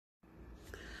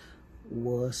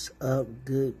What's up,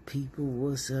 good people?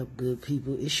 What's up, good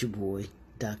people? It's your boy,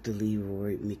 Dr.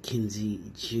 Leroy McKenzie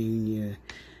Jr.,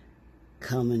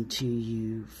 coming to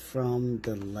you from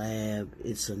the lab.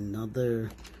 It's another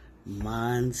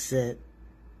Mindset,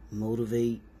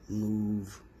 Motivate,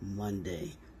 Move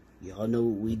Monday. Y'all know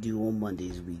what we do on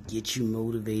Mondays. We get you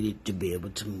motivated to be able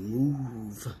to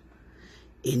move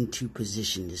into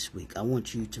position this week. I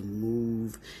want you to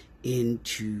move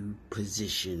into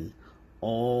position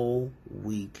all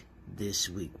week this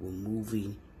week. We're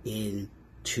moving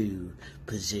into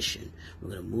position. We're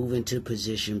going to move into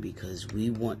position because we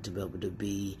want to be able to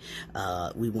be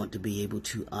able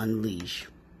to unleash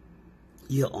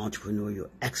your entrepreneurial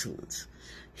excellence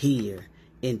here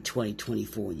in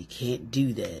 2024. You can't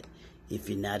do that if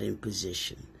you're not in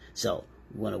position. So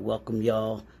we want to welcome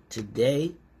y'all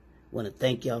today. Want to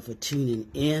thank y'all for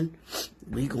tuning in.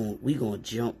 We gonna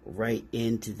jump right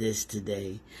into this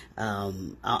today.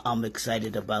 I'm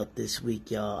excited about this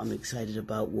week, y'all. I'm excited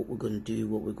about what we're going to do,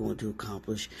 what we're going to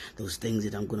accomplish, those things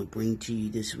that I'm going to bring to you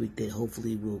this week that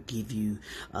hopefully will give you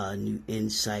new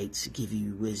insights, give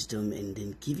you wisdom, and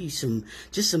then give you some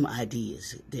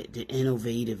ideas, the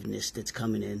innovativeness that's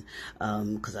coming in.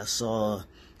 Because I saw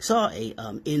a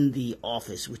in the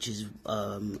office, which is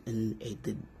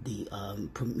the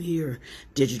premier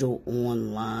digital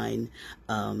online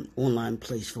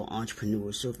place for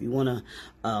entrepreneurs. So if you want to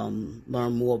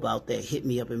learn more about that, hit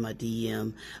me up in my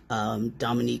DM.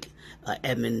 Dominique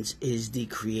Edmonds is the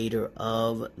creator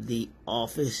of the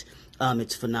office.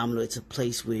 It's phenomenal. It's a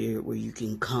place where you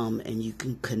can come and you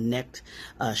can connect,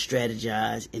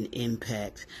 strategize, and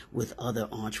impact with other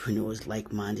entrepreneurs,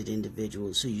 like-minded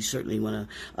individuals. So you certainly want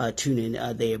to tune in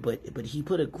there. But he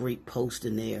put a great post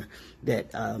in there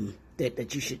that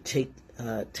you should take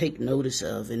notice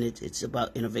of, and it's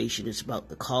about innovation. It's about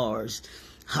the cars,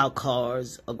 how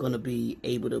cars are going to be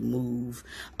able to move.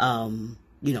 Now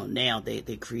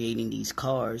they're creating these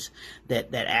cars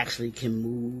that actually can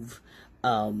move.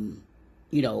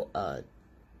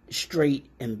 Straight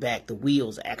and back. The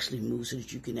wheels actually move so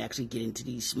that you can actually get into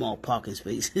these small parking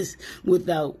spaces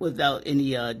without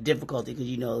any difficulty.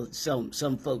 Because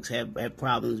some folks have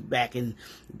problems backing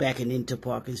into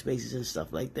parking spaces and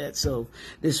stuff like that. So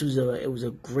this was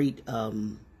a great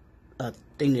thing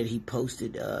that he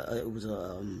posted. It was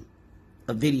a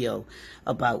video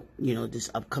about this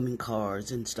upcoming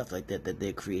cars and stuff like that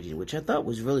they're creating, which I thought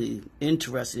was really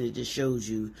interesting. It just shows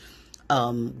you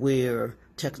where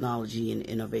technology and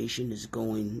innovation is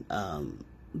going,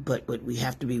 but we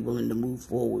have to be willing to move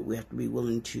forward. We have to be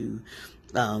willing to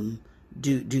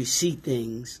see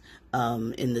things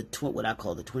in what I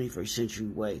call the 21st century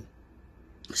way.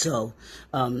 So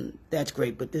that's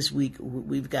great. But this week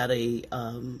we've got a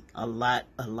lot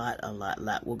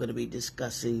we're going to be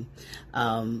discussing.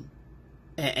 And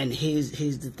here's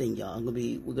the thing, y'all.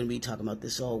 We're gonna be talking about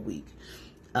this all week.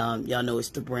 Y'all know it's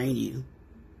the brand new,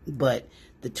 but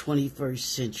the 21st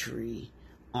century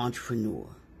entrepreneur,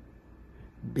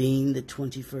 being the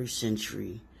 21st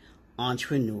century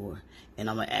entrepreneur. And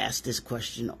I'm going to ask this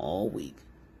question all week.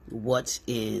 What's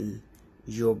in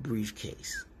your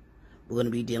briefcase? We're going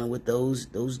to be dealing with those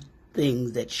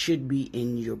things that should be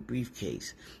in your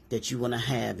briefcase that you want to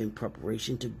have in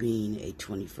preparation to being a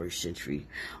 21st century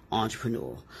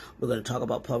entrepreneur. We're going to talk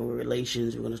about public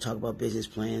relations. We're going to talk about business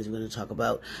plans. We're going to talk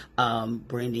about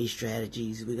branding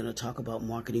strategies. We're going to talk about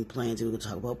marketing plans. And we're going to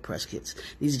talk about press kits.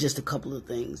 These are just a couple of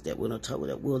things that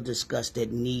we'll discuss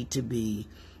that need to be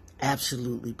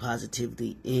absolutely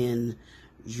positively in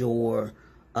your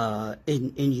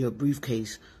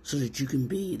briefcase so that you can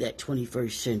be that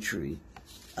 21st century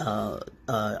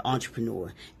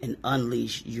entrepreneur and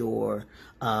unleash your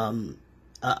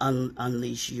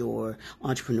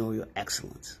entrepreneurial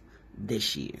excellence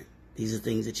this year. These are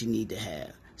things that you need to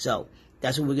have. So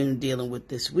that's what we're going to be dealing with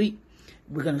this week.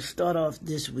 We're going to start off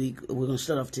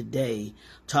today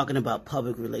talking about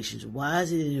public relations. Why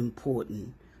is it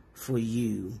important for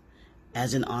you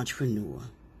as an entrepreneur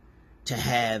to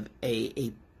have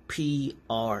a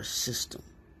PR system?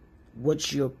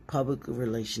 What's your public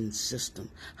relations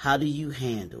system? How do you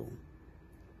handle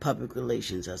public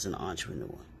relations as an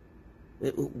entrepreneur?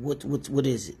 What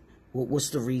is it?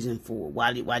 What's the reason for it?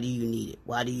 Why do you need it?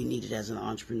 Why do you need it as an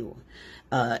entrepreneur?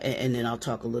 And then I'll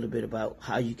talk a little bit about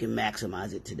how you can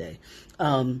maximize it today.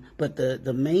 But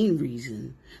the main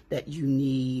reason that you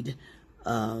need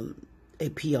a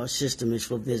PR system is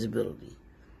for visibility.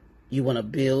 You want to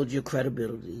build your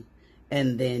credibility,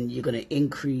 and then you're going to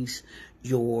increase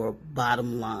your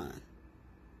bottom line.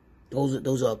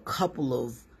 Those are a couple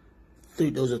of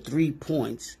those are 3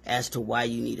 points as to why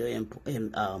you need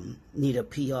a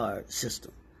PR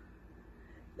system.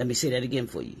 Let me say that again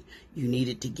for you. You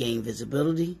needed to gain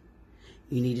visibility,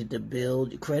 you needed to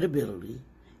build credibility,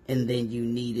 and then you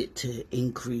needed to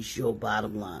increase your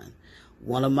bottom line.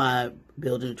 One of my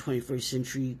Building the 21st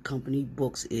Century Company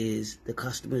books is The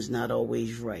Customer is Not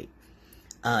Always Right.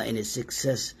 And its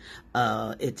success,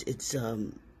 that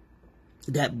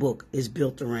book is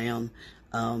built around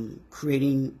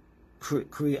creating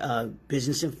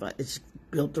business and it's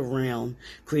built around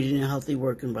creating a healthy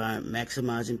work environment,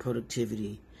 maximizing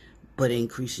productivity, but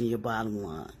increasing your bottom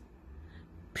line.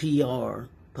 PR,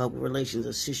 public relations,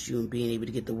 assist you in being able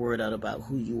to get the word out about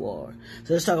who you are.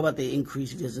 So let's talk about the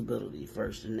increased visibility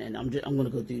first, and I'm going to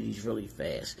go through these really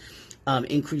fast.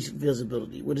 Increased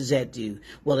visibility. What does that do?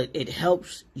 Well, it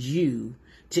helps you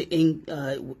to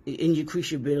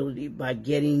increase your ability by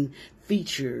getting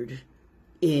featured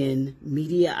in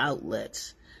media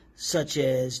outlets such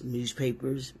as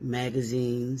newspapers,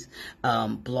 magazines,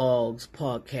 blogs,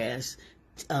 podcasts,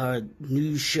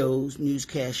 news shows,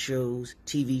 newscast shows,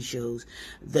 TV shows.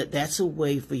 That's a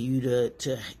way for you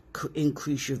to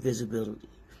increase your visibility,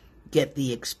 get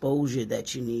the exposure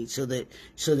that you need, so that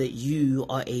you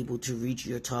are able to reach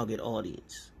your target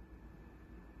audience.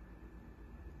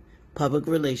 Public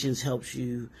relations helps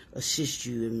you, assist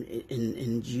you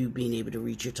in you being able to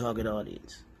reach your target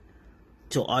audience.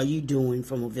 So are you doing,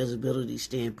 from a visibility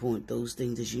standpoint, those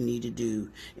things that you need to do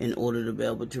in order to be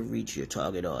able to reach your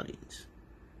target audience?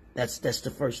 That's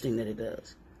the first thing that it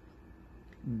does.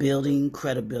 Building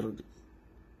credibility.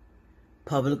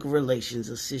 Public relations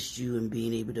assist you in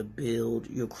being able to build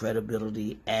your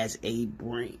credibility as a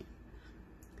brand.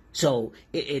 So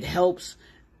it helps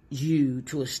you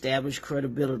to establish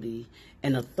credibility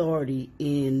and authority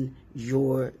in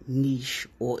your niche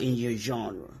or in your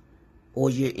genre or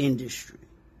your industry.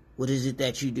 What is it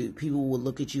that you do? People will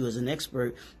look at you as an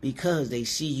expert because they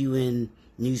see you in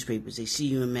newspapers, they see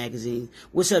you in magazines.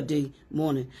 What's up, D?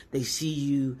 Morning. They see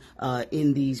you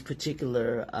in these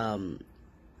particular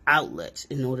outlets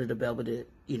in order to be able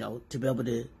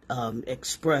to,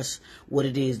 express what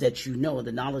it is that you know,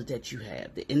 the knowledge that you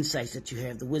have, the insights that you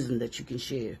have, the wisdom that you can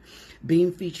share.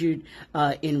 Being featured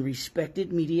in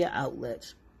respected media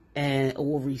outlets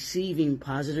or receiving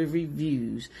positive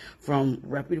reviews from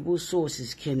reputable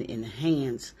sources can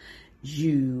enhance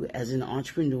you as an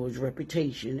entrepreneur's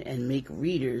reputation and make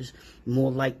readers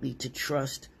more likely to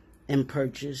trust and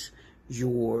purchase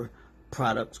your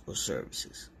products or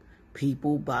services.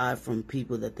 People buy from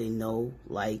people that they know,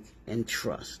 like, and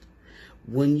trust.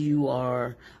 When you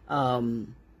are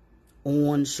on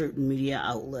certain media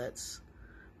outlets,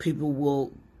 people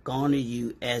will garner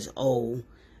you as,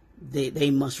 they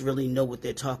must really know what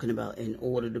they're talking about in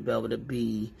order to be able to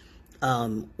be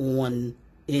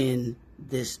in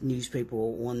this newspaper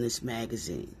or on this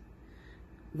magazine.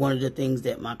 One of the things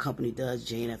that my company does,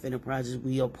 J&F Enterprises,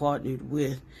 we are partnered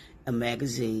with a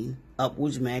magazine,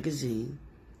 Upwards Magazine,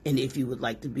 and if you would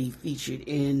like to be featured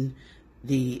in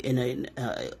an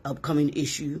upcoming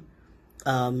issue,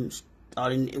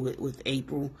 starting with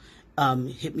April,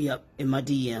 hit me up in my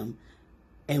DM,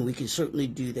 and we can certainly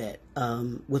do that.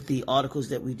 With the articles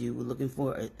that we do, we're looking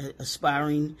for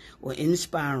aspiring or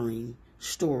inspiring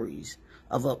stories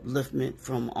of upliftment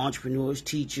from entrepreneurs,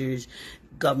 teachers,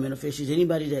 government officials,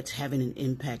 anybody that's having an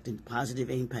impact and positive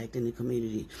impact in the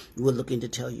community. We're looking to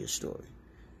tell your story.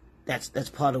 That's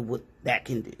part of what that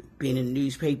can do. Being in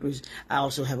newspapers, I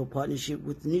also have a partnership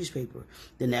with the newspaper,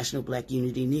 the National Black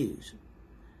Unity News.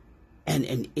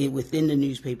 And within the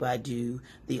newspaper, I do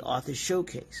the Author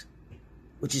Showcase,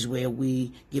 which is where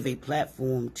we give a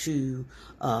platform to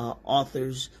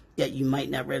authors that you might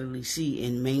not readily see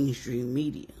in mainstream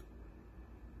media,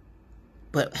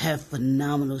 but have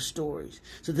phenomenal stories.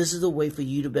 So this is a way for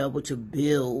you to be able to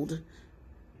build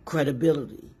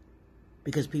credibility,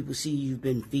 because people see you've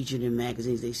been featured in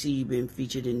magazines, they see you've been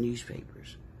featured in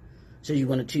newspapers. So you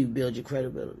want to build your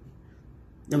credibility.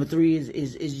 Number 3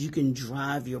 is you can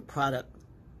drive your product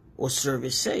or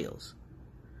service sales.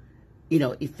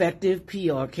 Effective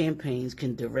PR campaigns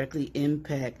can directly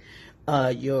impact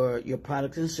your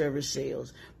products and service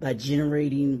sales by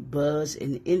generating buzz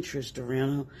and interest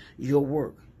around your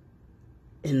work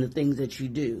and the things that you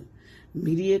do.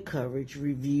 Media coverage,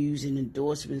 reviews, and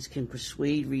endorsements can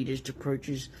persuade readers to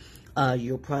purchase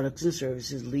your products and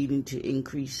services, leading to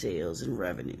increased sales and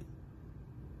revenue.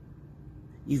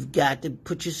 You've got to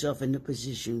put yourself in a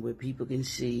position where people can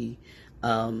see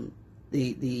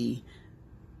the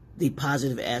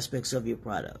positive aspects of your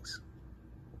products.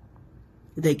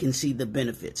 They can see the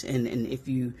benefits. And if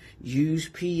you use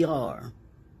PR,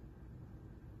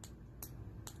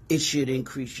 it should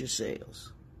increase your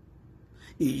sales.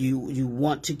 You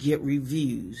want to get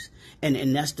reviews,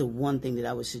 and that's the one thing that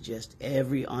I would suggest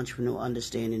every entrepreneur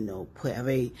understand and know. Have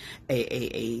a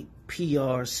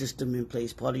PR system in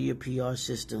place. Part of your PR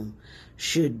system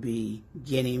should be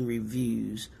getting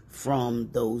reviews from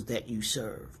those that you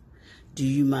serve. Do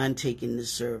you mind taking the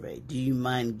survey? Do you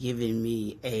mind giving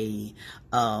me a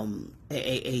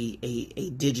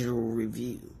digital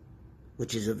review,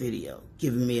 which is a video,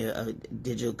 giving me a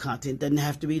digital content? Doesn't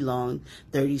have to be long,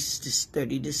 30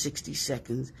 to 60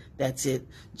 seconds. That's it,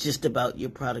 just about your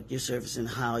product, your service, and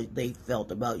how they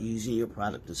felt about using your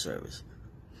product and service.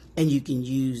 And you can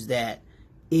use that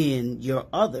in your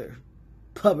other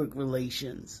public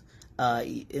relations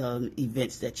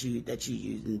events that you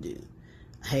use and do.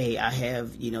 Hey, I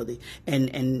have,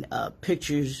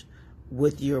 pictures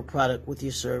with your product, with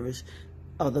your service,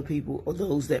 other people or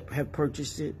those that have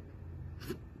purchased it.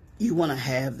 You want to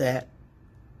have that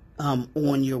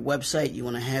on your website. You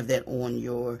want to have that on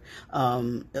your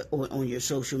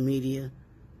social media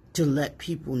to let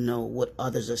people know what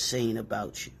others are saying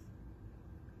about you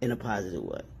in a positive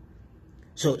way.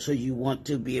 So you want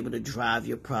to be able to drive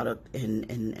your product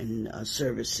and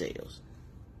service sales.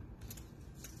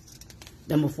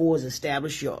 Number 4 is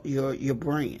establish your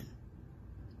brand.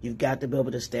 You've got to be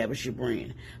able to establish your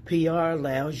brand. PR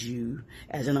allows you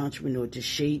as an entrepreneur to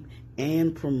shape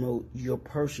and promote your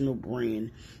personal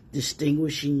brand,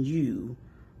 distinguishing you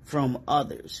from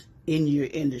others in your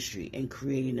industry and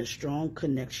creating a strong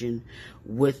connection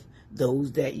with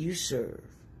those that you serve.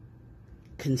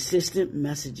 Consistent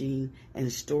messaging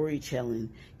and storytelling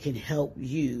can help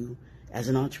you as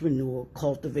an entrepreneur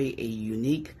cultivate a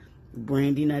unique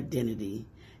branding identity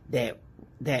that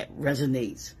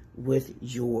resonates with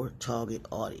your target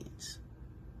audience.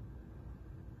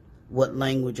 What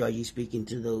language are you speaking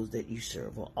to those that you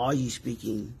serve? Or are you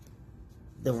speaking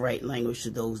the right language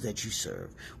to those that you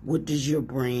serve? What does your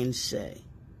brand say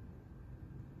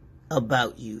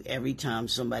about you every time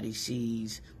somebody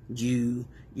sees you,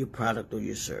 your product, or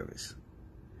your service?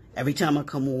 Every time I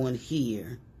come on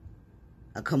here,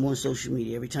 I come on social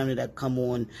media, every time that I come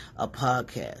on a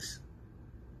podcast,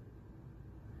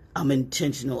 I'm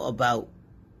intentional about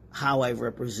how I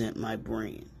represent my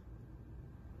brand.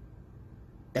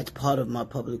 That's part of my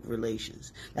public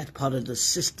relations. That's part of the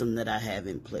system that I have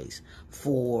in place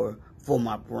for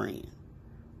my brand,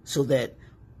 so that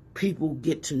people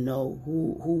get to know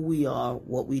who we are,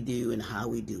 what we do, and how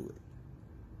we do it.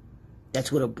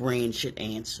 That's what a brand should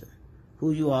answer.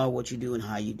 Who you are, what you do, and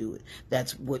how you do it.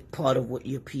 That's what part of what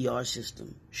your PR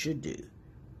system should do.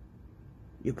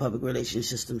 Your public relations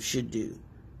system should do.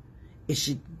 It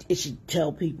should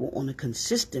tell people on a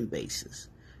consistent basis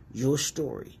your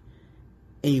story,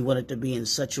 and you want it to be in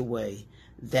such a way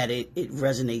that it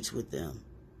resonates with them,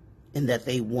 and that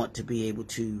they want to be able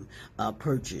to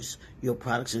purchase your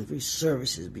products and free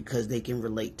services because they can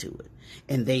relate to it,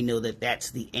 and they know that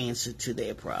that's the answer to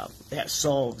their problem. That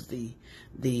solves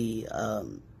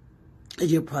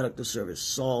your product or service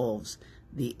solves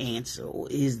the answer, or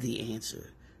is the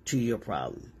answer to your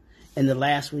problem. And the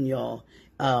last one, y'all,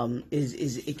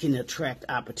 is it can attract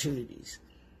opportunities.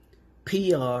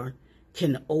 PR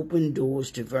can open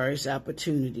doors to various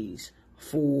opportunities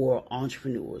for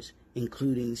entrepreneurs,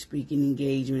 including speaking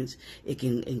engagements. It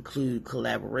can include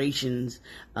collaborations,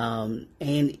 and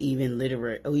even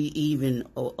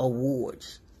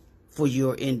awards for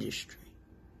your industry.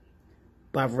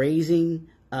 By raising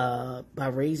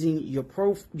your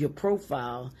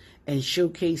profile and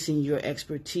showcasing your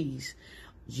expertise,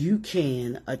 you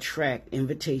can attract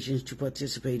invitations to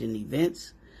participate in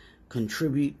events,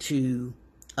 contribute to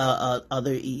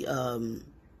other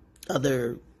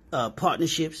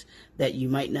partnerships that you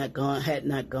might not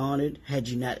garnered had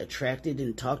you not attracted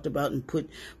and talked about and put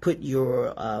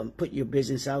your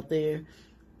business out there,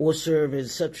 or serve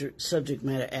as a subject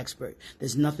matter expert.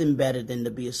 There's nothing better than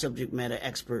to be a subject matter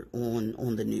expert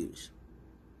on the news.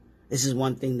 This is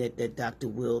one thing that Dr.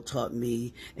 Will taught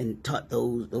me and taught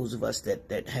those of us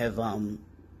that have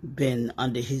been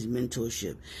under his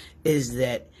mentorship, is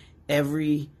that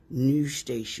every news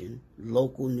station,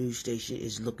 local news station,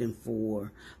 is looking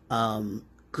for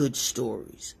good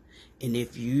stories. And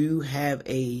if you have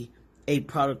a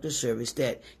product or service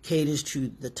that caters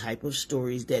to the type of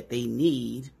stories that they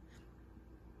need,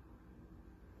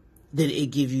 then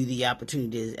it gives you the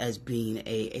opportunity as being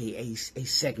a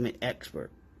segment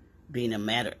expert, being a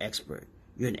matter expert.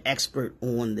 You're an expert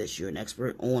on this. You're an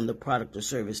expert on the product or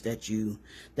service that you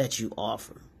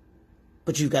offer.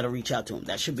 But you've got to reach out to them.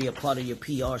 That should be a part of your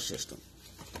PR system.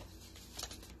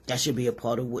 That should be a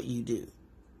part of what you do.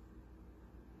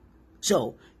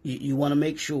 So you want to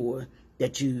make sure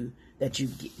that you that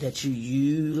you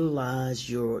utilize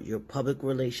your public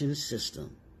relations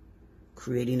system,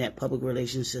 creating that public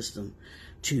relations system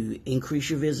to increase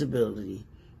your visibility,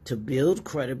 to build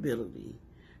credibility,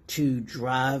 to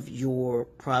drive your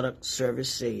product service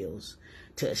sales,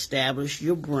 to establish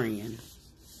your brand,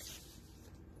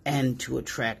 and to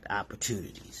attract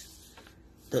opportunities.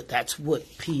 That's what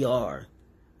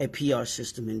a PR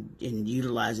system and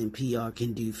utilizing PR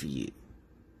can do for you.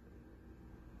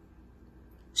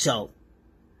 So,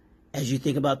 as you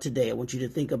think about today, I want you to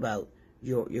think about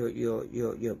your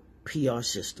PR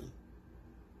system.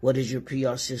 What is your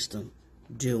PR system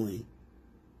doing?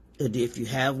 If you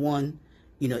have one,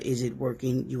 is it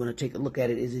working? You want to take a look at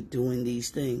it. Is it doing these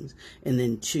things? And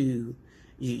then two,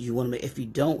 you want to make, if you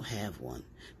don't have one,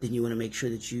 then you want to make sure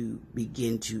that you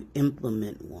begin to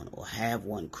implement one or have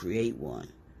one, create one,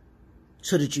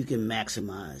 so that you can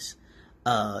maximize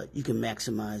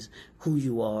who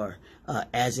you are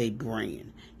as a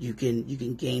brand. You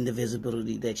can gain the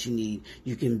visibility that you need.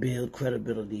 You can build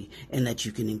credibility, and that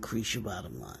you can increase your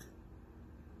bottom line.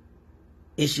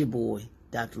 It's your boy,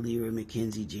 Dr. Leroy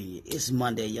McKenzie Jr. It's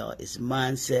Monday, y'all. It's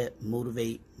Mindset,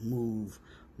 Motivate, Move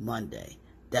Monday.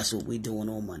 That's what we're doing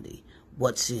on Monday.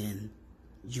 What's in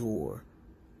your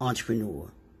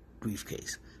entrepreneur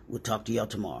briefcase? We'll talk to y'all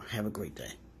tomorrow. Have a great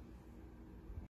day.